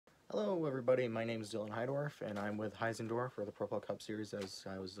Hello everybody, my name is Dylan Heisendorf and I'm with Heisendorf, or the PropelCup Series as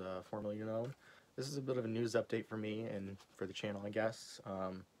I was formerly known. This is a bit of a news update for me and for the channel, I guess.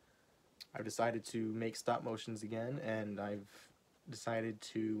 I've decided to make stop motions again, and I've decided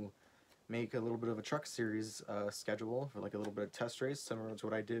to make a little bit of a truck series schedule for like a little bit of test race, similar to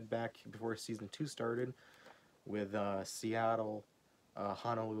what I did back before Season 2 started with Seattle,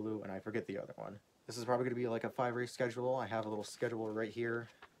 Honolulu, and I forget the other one. This is probably going to be like a 5-race schedule. I have a little schedule right here.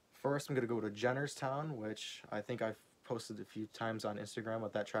 First, I'm going to go to Jennerstown, which I think I've posted a few times on Instagram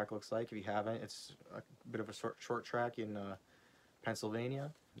what that track looks like. If you haven't, it's a bit of a short track in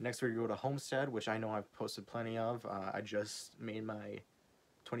Pennsylvania. Next, we're going to go to Homestead, which I know I've posted plenty of. I just made my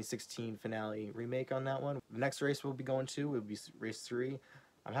 2016 finale remake on that one. The next race we'll be going to will be race 3.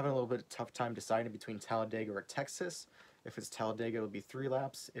 I'm having a little bit of a tough time deciding between Talladega or Texas. If it's Talladega, it'll be 3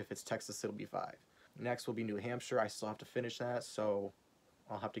 laps. If it's Texas, it'll be 5. Next will be New Hampshire. I still have to finish that, so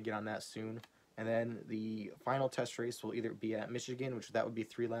I'll have to get on that soon. And then the final test race will either be at Michigan, which that would be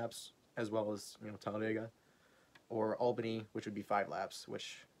 3 laps, as well as, Talladega, or Albany, which would be 5 laps,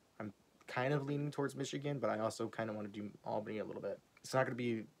 which I'm kind of leaning towards Michigan, but I also kind of want to do Albany a little bit. It's not going to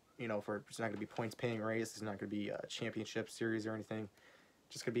be, it's not going to be points paying race. It's not going to be a championship series or anything.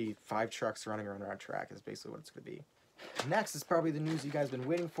 It's just going to be 5 trucks running around our track is basically what it's going to be. Next is probably the news you guys have been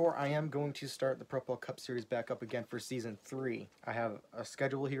waiting for. I am going to start the PropelCup Series back up again for Season 3. I have a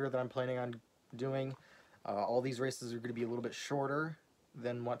schedule here that I'm planning on doing. All these races are going to be a little bit shorter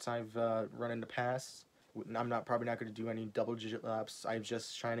than what I've run in the past. I'm probably not going to do any double-digit laps. I'm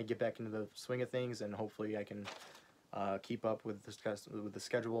just trying to get back into the swing of things, and hopefully I can keep up with the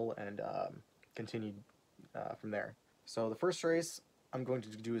schedule and continue from there. So the first race I'm going to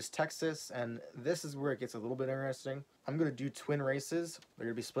do is Texas, and this is where it gets a little bit interesting. I'm going to do twin races. They're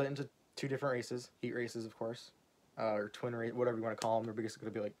going to be split into 2 different races, heat races of course, or twin race, whatever you want to call them. They're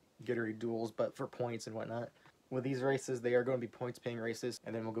basically going to be like Gatorade duels, but for points and whatnot. With these races, they are going to be points paying races,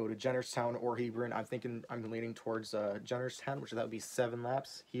 and then we'll go to Jennerstown or Hebron. I'm leaning towards Jennerstown, which that would be 7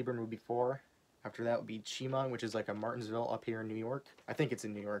 laps. Hebron would be 4. After that would be Chemung, which is like a Martinsville up here in New York. I think it's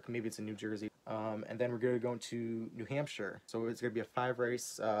in New York. Maybe it's in New Jersey. And then we're going to go to New Hampshire. So it's going to be a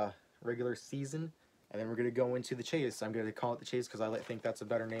 5-race regular season. And then we're going to go into the Chase. I'm going to call it the Chase because I think that's a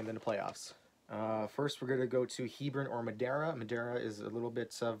better name than the playoffs. First, we're going to go to Hebron or Madera. Madera is a little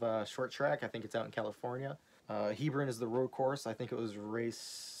bit of a short track. I think it's out in California. Hebron is the road course. I think it was race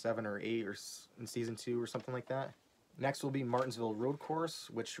 7 or 8 or in Season 2 or something like that. Next will be Martinsville Road Course,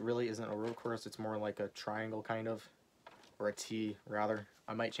 which really isn't a road course. It's more like a triangle kind of, or a T rather.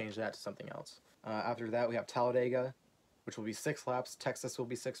 I might change that to something else. After that, we have Talladega, which will be 6 laps. Texas will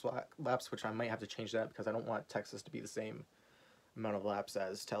be 6 laps, which I might have to change that because I don't want Texas to be the same amount of laps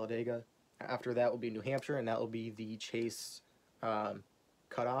as Talladega. After that will be New Hampshire, and that will be the Chase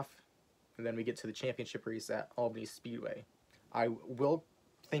cutoff. And then we get to the championship race at Albany Speedway. I will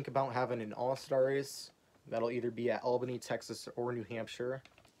think about having an all-star race. That'll either be at Albany, Texas, or New Hampshire.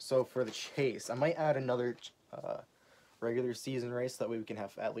 So for the Chase, I might add another regular season race. That way we can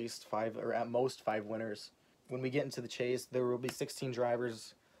have at least 5, or at most 5 winners. When we get into the Chase, there will be 16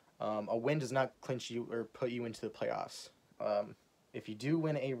 drivers. A win does not clinch you or put you into the playoffs. If you do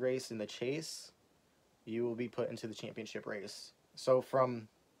win a race in the Chase, you will be put into the championship race. So from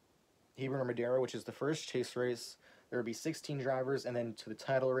Hebron or Madera, which is the first Chase race, there will be 16 drivers, and then to the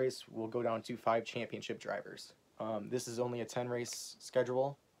title race, we'll go down to 5 championship drivers. This is only a 10-race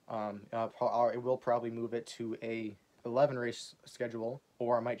schedule. I will probably move it to a 11-race schedule,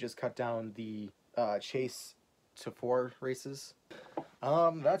 or I might just cut down the Chase to 4 races.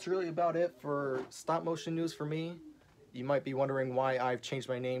 That's really about it for stop motion news for me. You might be wondering why I've changed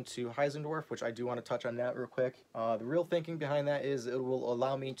my name to Heisendorf, which I do want to touch on that real quick. The real thinking behind that is it will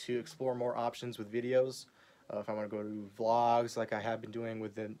allow me to explore more options with videos. If I want to go to vlogs like I have been doing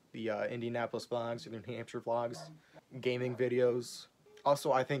with the Indianapolis vlogs or the New Hampshire vlogs, gaming videos.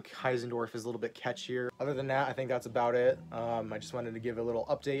 Also, I think Heisendorf is a little bit catchier. Other than that, I think that's about it. I just wanted to give a little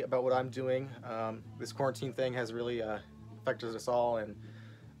update about what I'm doing. This quarantine thing has really affected us all, and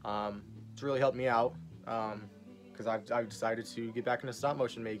it's really helped me out because I've decided to get back into stop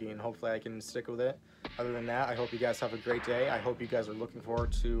motion making, and hopefully I can stick with it. Other than that, I hope you guys have a great day. I hope you guys are looking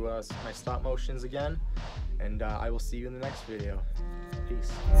forward to my stop motions again, and I will see you in the next video.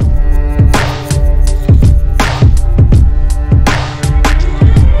 Peace.